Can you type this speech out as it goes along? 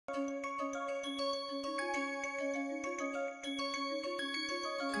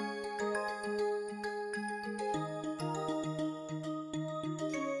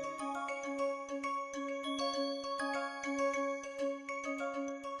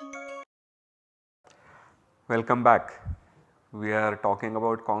Welcome back. We are talking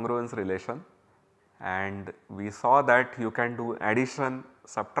about congruence relation and we saw that you can do addition,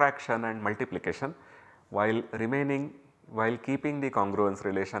 subtraction and multiplication while keeping the congruence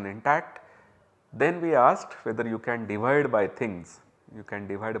relation intact. Then we asked whether you can divide by things, you can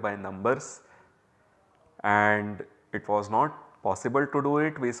divide by numbers, and it was not possible to do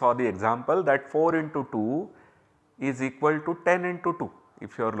it. We saw the example that 4 into 2 is equal to 10 into 2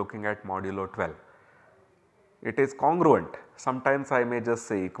 if you are looking at modulo 12. It is congruent, sometimes I may just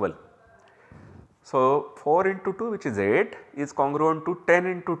say equal. So, 4 into 2 which is 8 is congruent to 10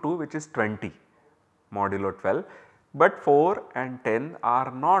 into 2 which is 20 modulo 12, but 4 and 10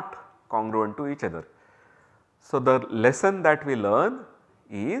 are not congruent to each other. So, the lesson that we learn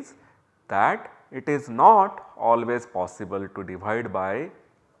is that it is not always possible to divide by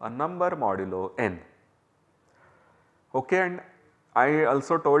a number modulo n. Okay, and I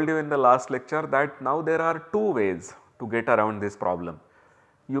also told you in the last lecture that now there are two ways to get around this problem.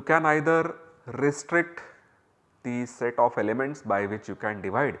 You can either restrict the set of elements by which you can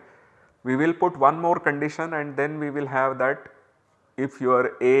divide. We will put one more condition and then we will have that if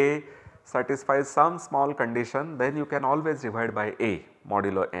your A satisfies some small condition, then you can always divide by A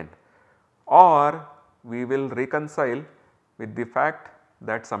modulo n, or we will reconcile with the fact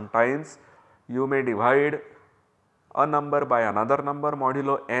that sometimes you may divide a number by another number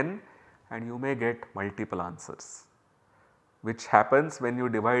modulo n and you may get multiple answers, which happens when you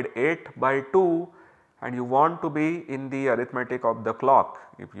divide 8 by 2 and you want to be in the arithmetic of the clock.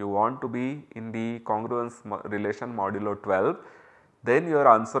 If you want to be in the congruence relation modulo 12, then your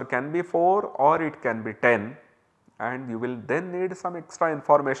answer can be 4 or it can be 10, and you will then need some extra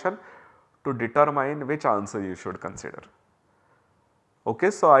information to determine which answer you should consider.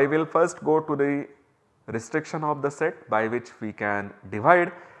 Okay, so I will first go to the restriction of the set by which we can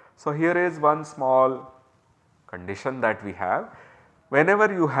divide. So, here is one small condition that we have.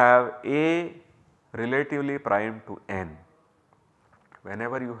 Whenever you have A relatively prime to n,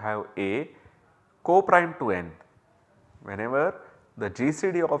 whenever you have A co-prime to n, whenever the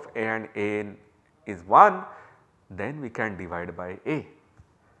GCD of A and n is 1, then we can divide by A.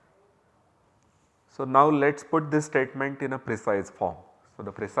 So, now let us put this statement in a precise form. So,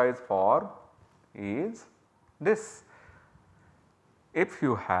 the precise form is this: if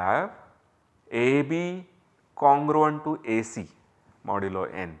you have AB congruent to AC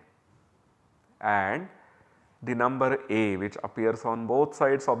modulo n and the number A which appears on both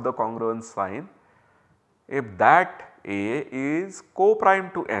sides of the congruence sign, if that A is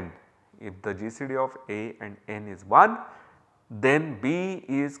co-prime to n, if the GCD of A and n is 1, then B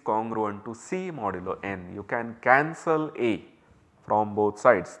is congruent to C modulo n. You can cancel A from both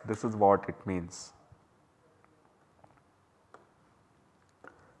sides. This is what it means.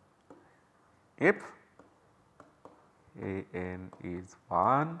 If A n is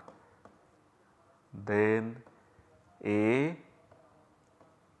 1, then A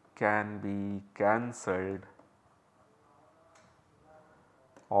can be cancelled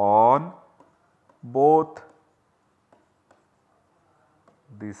on both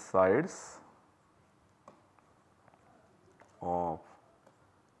the sides of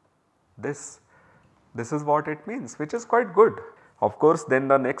this. This is what it means, which is quite good. Of course, then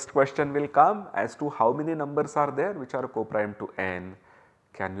the next question will come as to how many numbers are there which are co-prime to n.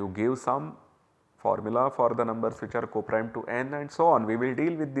 Can you give some formula for the numbers which are co-prime to n, and so on. We will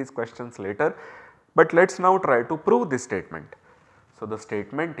deal with these questions later, but let us now try to prove this statement. So, the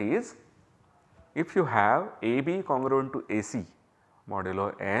statement is, if you have AB congruent to AC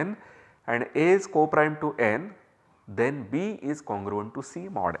modulo n and A is co-prime to n, then B is congruent to C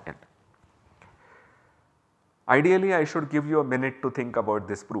mod n. Ideally, I should give you a minute to think about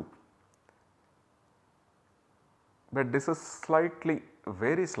this proof, but this is slightly,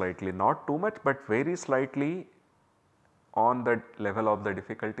 very slightly, not too much, but very slightly on the level of the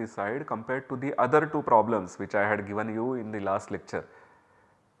difficulty side compared to the other two problems which I had given you in the last lecture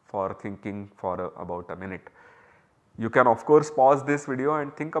for thinking for about a minute. You can of course pause this video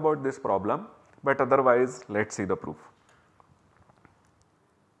and think about this problem, but otherwise let us see the proof.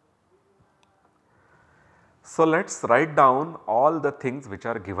 So, let us write down all the things which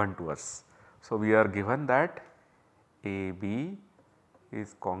are given to us. So, we are given that AB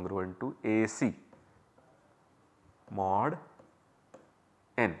is congruent to AC mod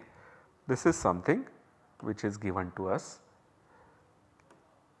n. This is something which is given to us.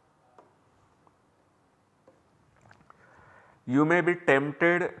 You may be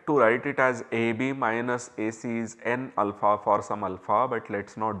tempted to write it as AB minus AC is n alpha for some alpha, but let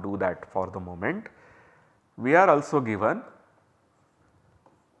us not do that for the moment. We are also given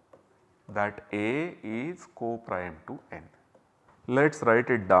that A is co-prime to N. Let us write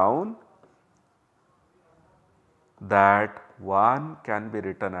it down that 1 can be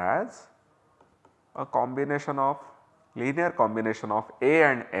written as a combination of linear combination of A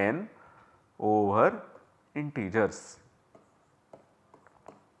and N over integers.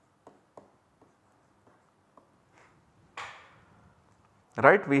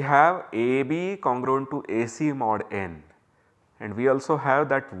 Right, we have AB congruent to AC mod N, and we also have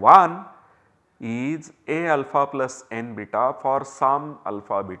that 1 is A alpha plus N beta for some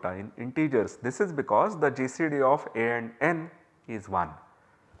alpha beta in integers. This is because the GCD of A and N is 1.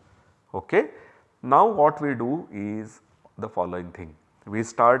 Okay. Now what we do is the following thing. We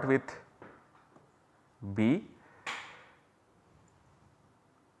start with B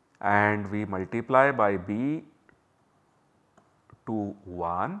and we multiply by B to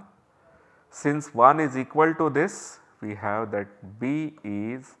 1. Since 1 is equal to this, we have that B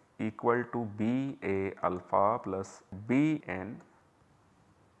is equal to BA alpha plus BN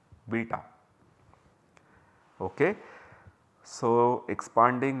beta. Okay. So,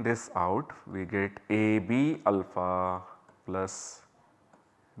 expanding this out, we get AB alpha plus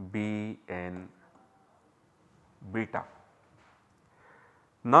BN beta.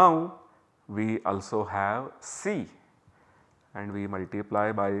 Now, we also have C and we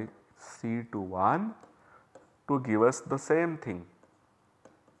multiply by C to 1 to give us the same thing.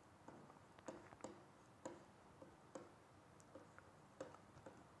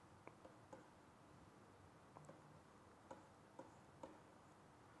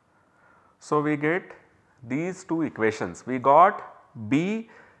 So, we get these two equations. We got B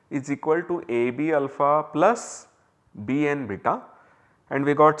is equal to AB alpha plus BN beta and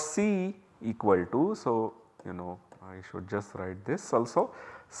we got C equal to, so I should just write this also,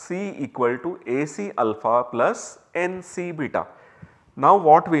 C equal to AC alpha plus NC beta. Now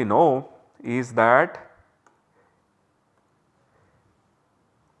what we know is that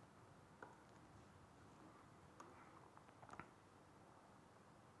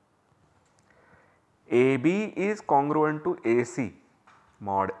AB is congruent to AC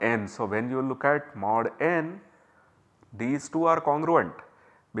mod N. So, when you look at mod N, these two are congruent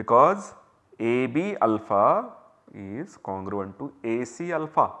because AB alpha is congruent to AC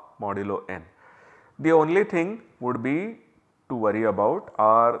alpha modulo N. The only thing would be to worry about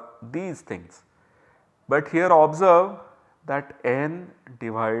are these things, but here observe that N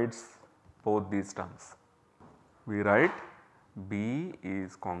divides both these terms. We write B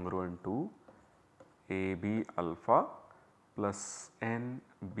is congruent to AB alpha plus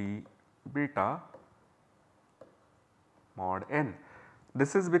NB beta mod N.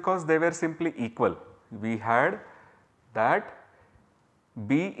 This is because they were simply equal. We had that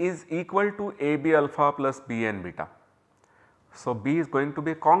B is equal to AB alpha plus BN beta. So, B is going to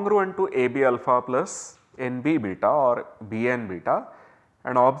be congruent to AB alpha plus NB beta or BN beta,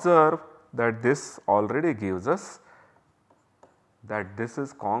 and observe that this already gives us that this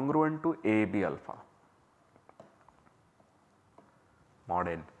is congruent to AB alpha mod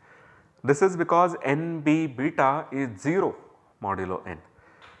N. This is because NB beta is 0 modulo N.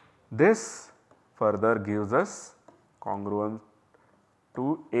 This further gives us congruent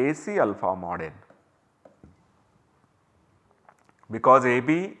to AC alpha mod N. Because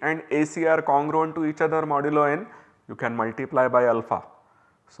AB and AC are congruent to each other modulo N, you can multiply by alpha.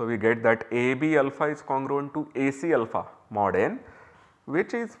 So, we get that AB alpha is congruent to AC alpha mod N,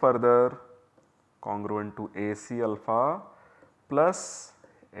 which is further congruent to AC alpha plus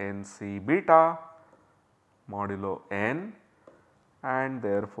NC beta modulo N, and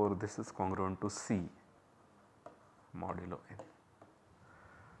therefore, this is congruent to C modulo N.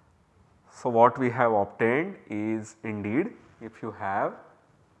 So, what we have obtained is indeed, if you have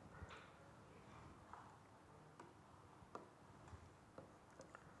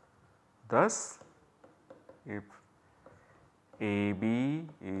thus, if AB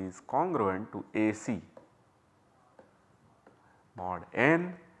is congruent to AC mod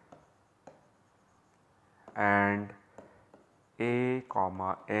N and A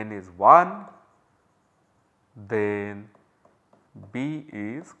comma N is 1, then B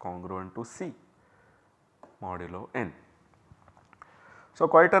is congruent to C modulo N. So,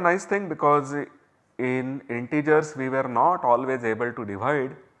 quite a nice thing, because in integers we were not always able to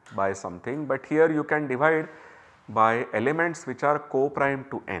divide by something, but here you can divide by elements which are co-prime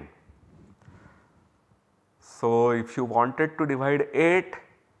to N. So, if you wanted to divide 8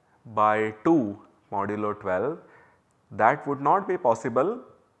 by 2 modulo 12, that would not be possible,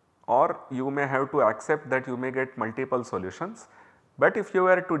 or you may have to accept that you may get multiple solutions. But if you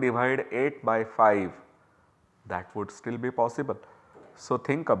were to divide 8 by 5, that would still be possible. So,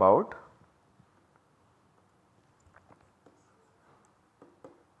 think about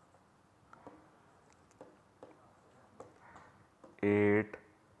 8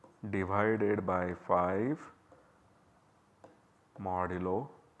 divided by 5 modulo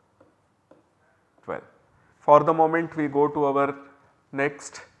 12. For the moment we go to our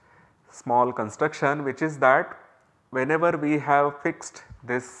next small construction, which is that whenever we have fixed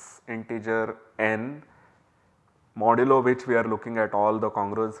this integer n modulo which we are looking at all the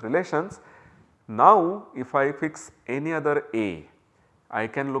congruence relations, now if I fix any other a, I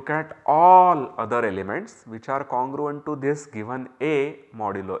can look at all other elements which are congruent to this given a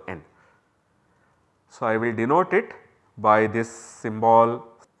modulo n. So, I will denote it by this symbol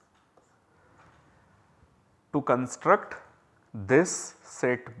to construct this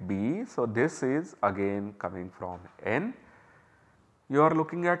set B. So, this is again coming from n. You are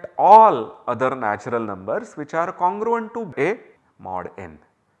looking at all other natural numbers which are congruent to a mod n.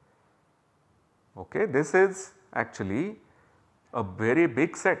 Okay, this is actually a very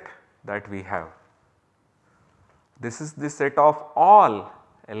big set that we have. This is the set of all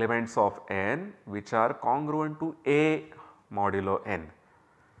elements of n which are congruent to a modulo n.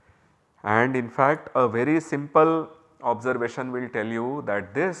 And in fact, a very simple observation will tell you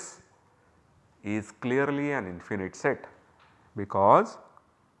that this is clearly an infinite set, because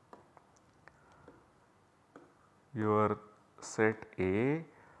your set A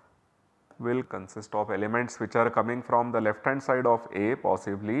will consist of elements which are coming from the left hand side of A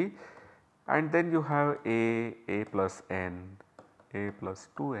possibly, and then you have A plus n, A plus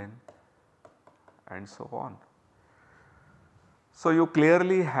 2n and so on. So, you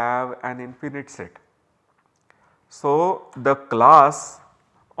clearly have an infinite set. So, the class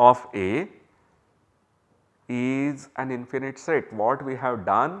of A is an infinite set. What we have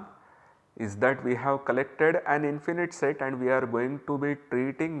done is that we have collected an infinite set and we are going to be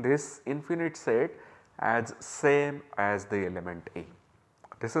treating this infinite set as same as the element A.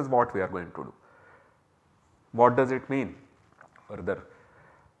 This is what we are going to do. What does it mean further?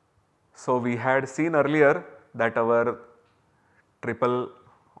 So, we had seen earlier that our triple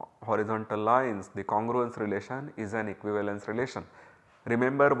horizontal lines, the congruence relation is an equivalence relation.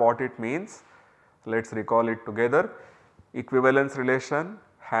 Remember what it means? Let us recall it together. Equivalence relation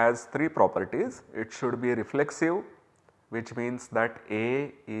has three properties. It should be reflexive, which means that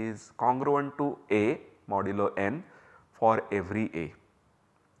A is congruent to A modulo n for every A.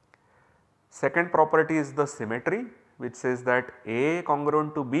 Second property is the symmetry, which says that A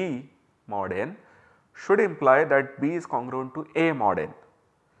congruent to B mod n should imply that B is congruent to A mod n.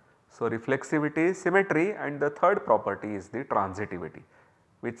 So, reflexivity, symmetry, and the third property is the transitivity,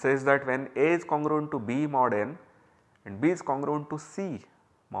 which says that when A is congruent to B mod n and B is congruent to C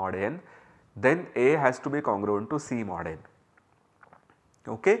mod n, then A has to be congruent to C mod n.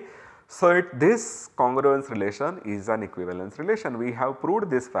 Okay. So, this congruence relation is an equivalence relation. We have proved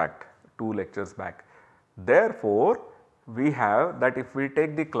this fact 2 lectures back. Therefore, we have that if we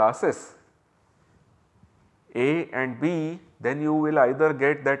take the classes A and B, then you will either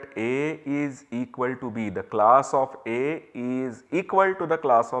get that A is equal to B, the class of A is equal to the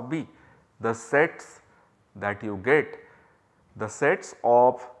class of B. The sets that you get, the sets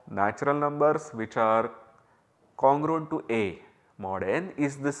of natural numbers which are congruent to A mod n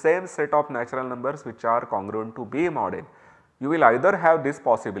is the same set of natural numbers which are congruent to B mod n. You will either have this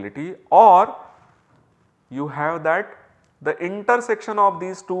possibility or you have that the intersection of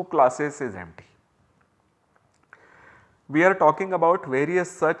these two classes is empty. We are talking about various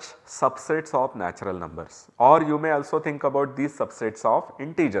such subsets of natural numbers, or you may also think about these subsets of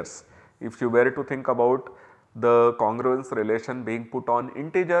integers. If you were to think about the congruence relation being put on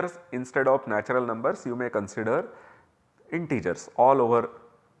integers instead of natural numbers, you may consider integers all over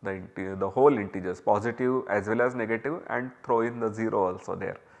the whole integers, positive as well as negative, and throw in the 0 also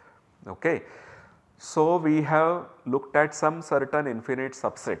there. Okay. So, we have looked at some certain infinite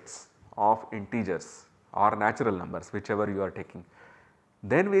subsets of integers or natural numbers, whichever you are taking.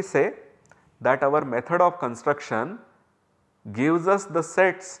 Then we say that our method of construction gives us the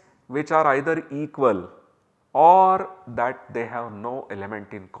sets which are either equal or that they have no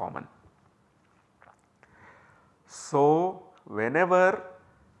element in common. So, whenever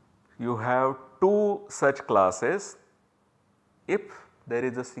you have two such classes, if there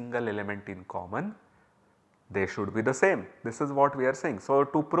is a single element in common, they should be the same. This is what we are saying. So,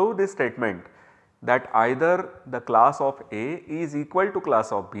 to prove this statement that either the class of A is equal to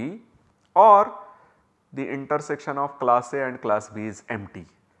class of B or the intersection of class A and class B is empty.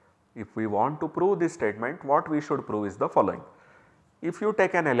 If we want to prove this statement, what we should prove is the following. If you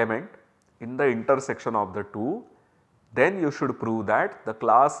take an element in the intersection of the two, then you should prove that the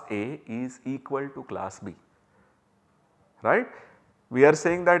class A is equal to class B, right. We are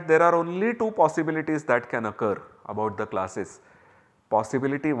saying that there are only two possibilities that can occur about the classes.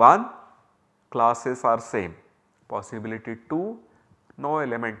 Possibility 1, classes are same. Possibility 2, no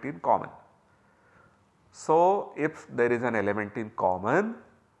element in common. So, if there is an element in common,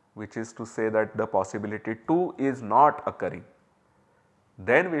 which is to say that the possibility 2 is not occurring,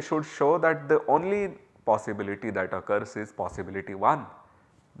 then we should show that the only possibility that occurs is possibility 1.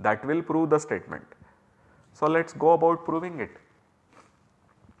 That will prove the statement. So, let us go about proving it.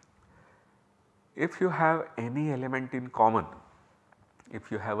 If you have any element in common,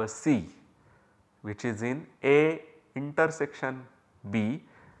 if you have a C which is in A intersection B,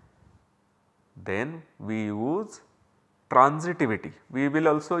 then we use transitivity. We will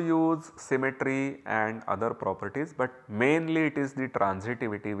also use symmetry and other properties, but mainly it is the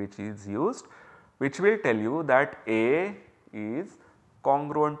transitivity which is used, which will tell you that A is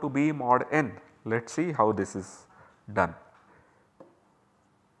congruent to B mod n. Let us see how this is done.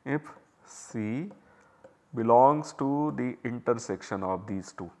 If C belongs to the intersection of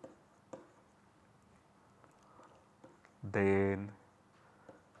these two, then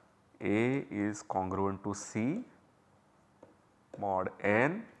A is congruent to C mod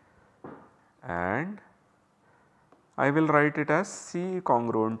n, and I will write it as C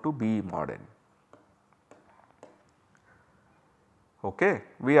congruent to B mod n. Okay.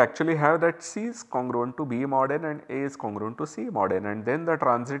 We actually have that C is congruent to B mod n and A is congruent to C mod n, and then the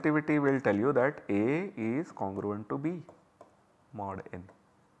transitivity will tell you that A is congruent to B mod n.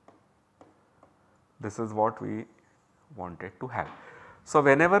 This is what we wanted to have. So,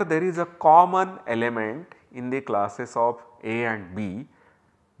 whenever there is a common element in the classes of A and B,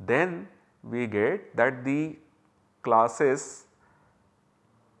 then we get that the classes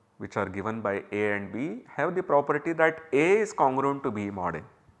which are given by A and B have the property that A is congruent to B mod n.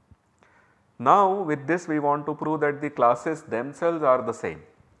 Now, with this we want to prove that the classes themselves are the same.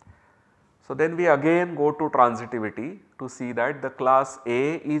 So, then we again go to transitivity to see that the class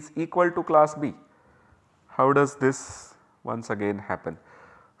A is equal to class B. How does this once again happen?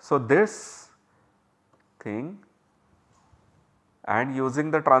 So, this thing and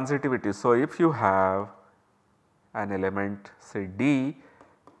using the transitivity. So, if you have an element say D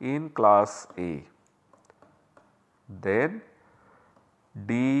in class A, then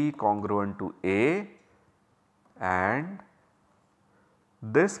D congruent to A, and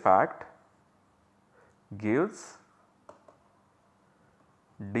this fact gives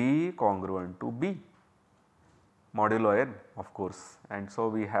D congruent to B modulo n, of course, and so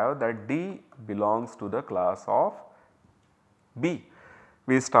we have that D belongs to the class of B.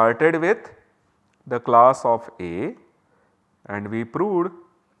 We started with the class of A and we proved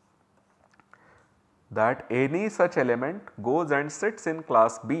that any such element goes and sits in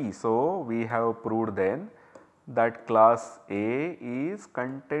class B. So, we have proved then that class A is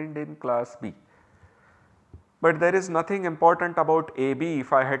contained in class B. But there is nothing important about AB.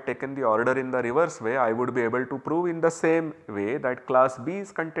 If I had taken the order in the reverse way, I would be able to prove in the same way that class B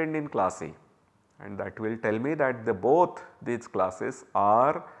is contained in class A, and that will tell me that both these classes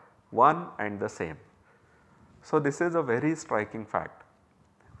are one and the same. So, this is a very striking fact.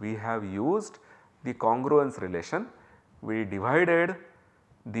 We have used the congruence relation. We divided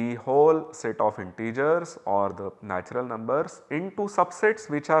the whole set of integers or the natural numbers into subsets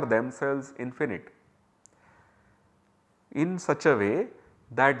which are themselves infinite in such a way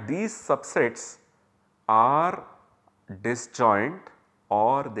that these subsets are disjoint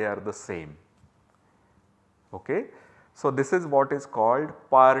or they are the same. Okay. So, this is what is called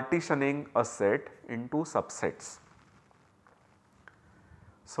partitioning a set into subsets.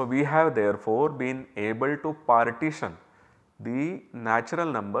 So, we have therefore been able to partition the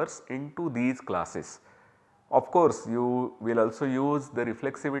natural numbers into these classes. Of course, you will also use the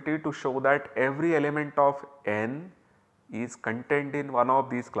reflexivity to show that every element of n is contained in one of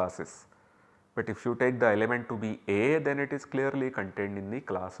these classes. But if you take the element to be A, then it is clearly contained in the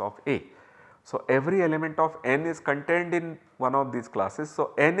class of A. So, every element of n is contained in one of these classes.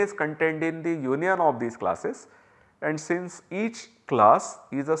 So, n is contained in the union of these classes, and since each class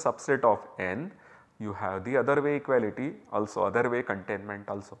is a subset of n, you have the other way equality also, other way containment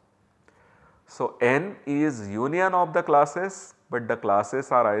also. So, n is union of the classes, but the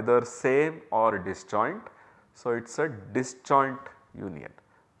classes are either same or disjoint. So, it is a disjoint union,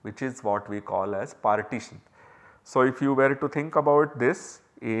 which is what we call as partition. So, if you were to think about this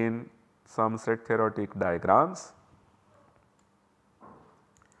in some set theoretic diagrams,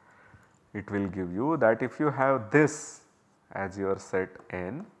 it will give you that if you have this as your set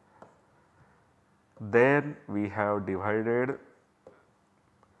n, then we have divided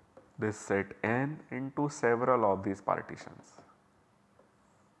this set n into several of these partitions.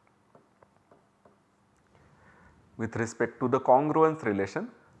 with respect to the congruence relation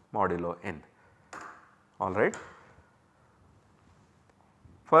modulo n. Alright.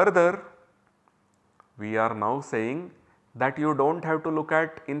 Further, we are now saying that you do not have to look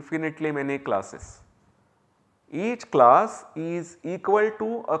at infinitely many classes. Each class is equal to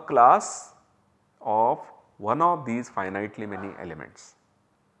a class of one of these finitely many elements.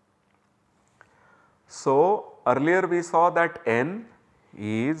 So, earlier we saw that n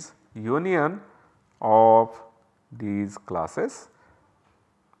is union of these classes.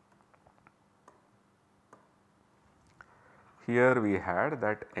 Here we had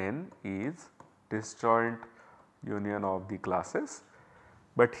that n is disjoint union of the classes,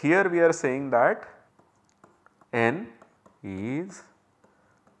 but here we are saying that n is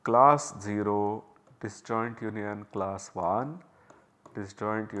class 0, disjoint union class 1,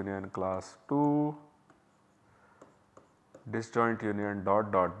 disjoint union class 2, disjoint union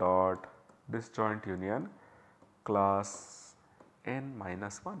dot dot dot, disjoint union class n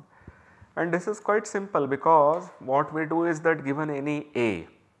minus 1. And this is quite simple, because what we do is that given any a,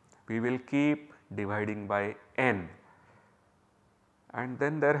 we will keep dividing by n, and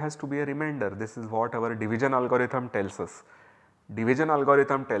then there has to be a remainder. This is what our division algorithm tells us. Division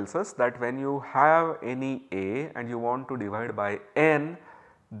algorithm tells us that when you have any a and you want to divide by n,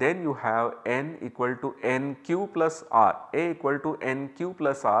 then you have n equal to nq plus r, a equal to nq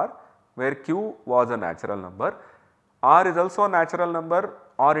plus r, where q was a natural number, r is also a natural number,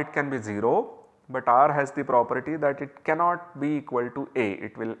 or it can be 0, but r has the property that it cannot be equal to a,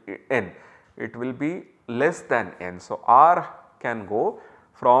 it will n, it will be less than n. So, r can go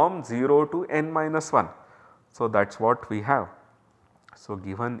from 0 to n minus 1. So, that is what we have. So,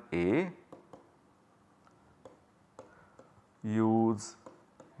 given a, use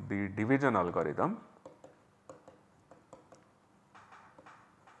the division algorithm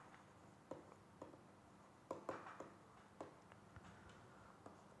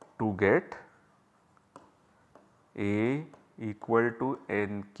to get a equal to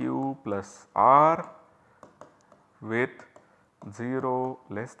nq plus r with 0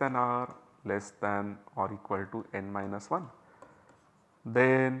 less than r less than or equal to n minus 1.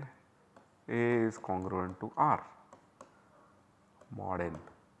 Then a is congruent to r mod n,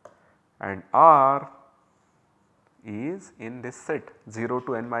 and r is in this set 0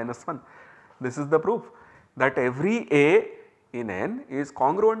 to n minus 1. This is the proof that every a in n is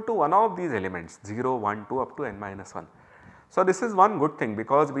congruent to one of these elements 0, 1, 2 up to n minus 1. So, this is one good thing,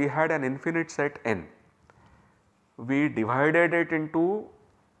 because we had an infinite set n, we divided it into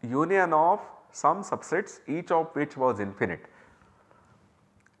union of some subsets, each of which was infinite,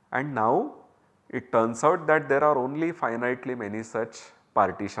 and now it turns out that there are only finitely many such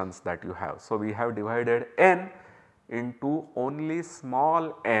partitions that you have. So, we have divided n into only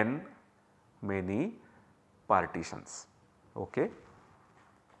small n many partitions. Okay.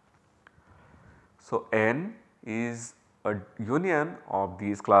 So, n is a union of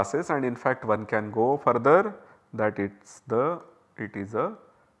these classes, and in fact one can go further that it is a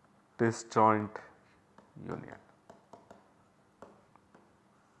disjoint union.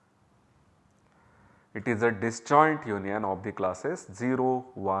 It is a disjoint union of the classes 0,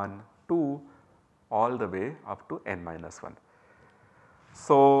 1, 2 all the way up to n minus 1.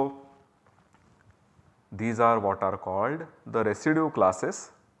 So, these are what are called the residue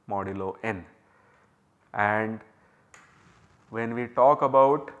classes modulo n, and when we talk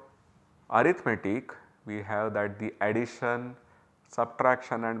about arithmetic, we have that the addition,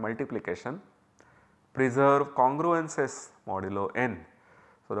 subtraction and multiplication preserve congruences modulo n.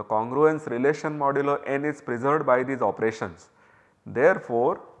 So, the congruence relation modulo n is preserved by these operations.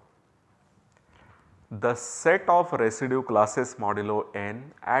 Therefore, the set of residue classes modulo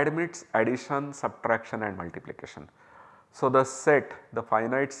n admits addition, subtraction and multiplication. So, the set, the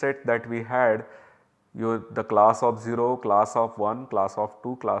finite set that we had, the class of 0, class of 1, class of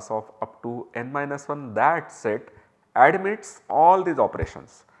 2, class of up to n minus 1, that set admits all these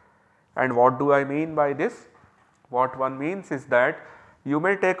operations. And what do I mean by this? What one means is that you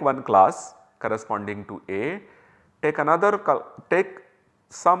may take one class corresponding to A, take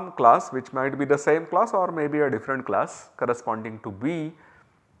some class which might be the same class or maybe a different class corresponding to B.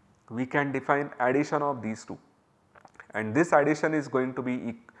 We can define addition of these two, and this addition is going to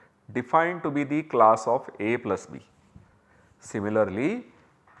be defined to be the class of A plus B. Similarly,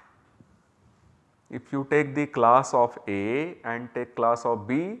 if you take the class of A and take class of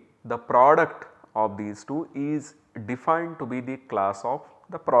B, the product of these two is defined to be the class of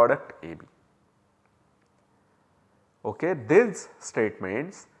the product AB. Okay, these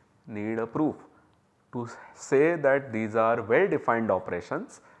statements need a proof to say that these are well defined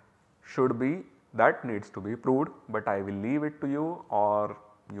operations should be that needs to be proved, but I will leave it to you, or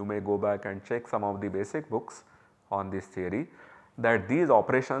you may go back and check some of the basic books on this theory, that these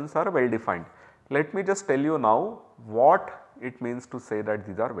operations are well defined. Let me just tell you now what it means to say that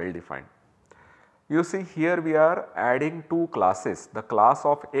these are well defined. You see, here we are adding two classes, the class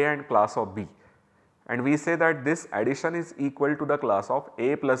of A and class of B, and we say that this addition is equal to the class of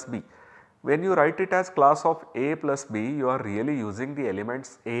A plus B. When you write it as class of A plus B, you are really using the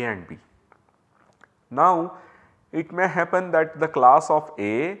elements A and B. Now, it may happen that the class of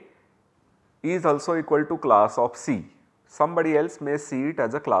A is also equal to class of C. Somebody else may see it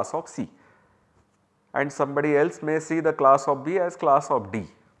as a class of C, and somebody else may see the class of B as class of D.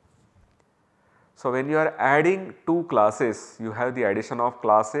 So, when you are adding two classes, you have the addition of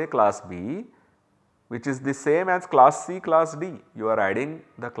class A, class B, which is the same as class C, class D. You are adding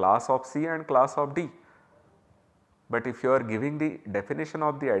the class of C and class of D. But if you are giving the definition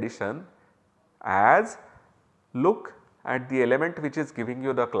of the addition as, look at the element which is giving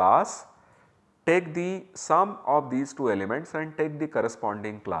you the class, take the sum of these two elements and take the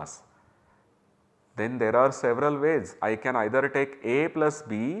corresponding class. Then there are several ways. I can either take A plus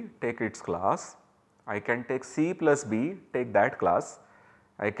B, take its class, I can take C plus B, take that class,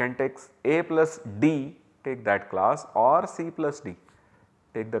 I can take A plus D, take that class, or C plus D,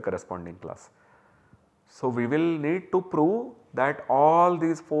 take the corresponding class. So, we will need to prove that all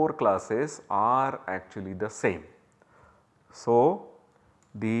these four classes are actually the same. So,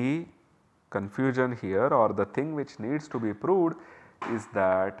 the confusion here, or the thing which needs to be proved, is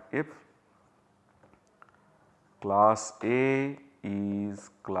that if class A is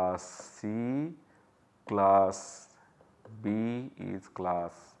class C, class B is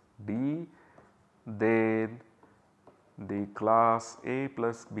class D, then the class A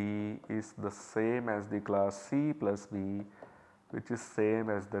plus B is the same as the class C plus B, which is same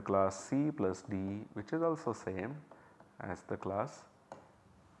as the class C plus D, which is also same as the class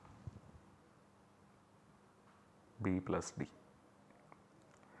B plus D.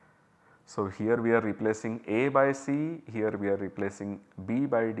 So, here we are replacing A by C, here we are replacing B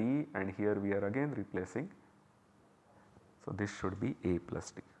by D, and here we are again replacing. So, this should be A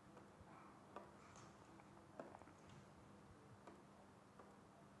plus D.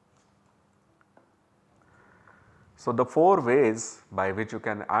 So, the four ways by which you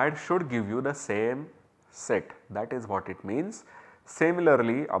can add should give you the same set, that is what it means.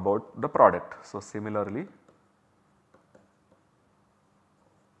 Similarly about the product. So, similarly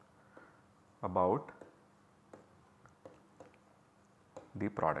about the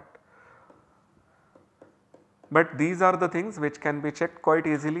product. But these are the things which can be checked quite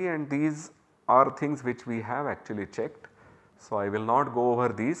easily, and these are things which we have actually checked. So, I will not go over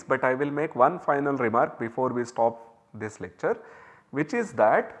these, but I will make one final remark before we stop this lecture, which is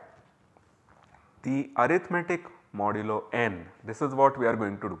that the arithmetic modulo n, this is what we are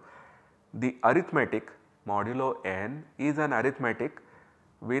going to do. The arithmetic modulo n is an arithmetic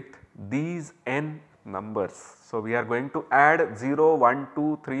with these n numbers. So, we are going to add 0, 1,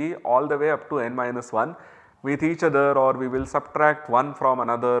 2, 3 all the way up to n minus 1 with each other, or we will subtract one from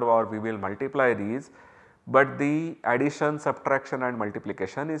another, or we will multiply these, but the addition, subtraction and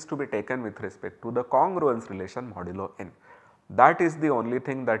multiplication is to be taken with respect to the congruence relation modulo n. That is the only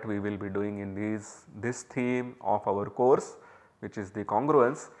thing that we will be doing in this theme of our course, which is the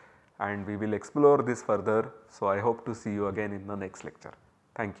congruence, and we will explore this further. So, I hope to see you again in the next lecture.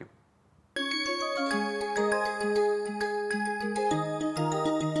 Thank you.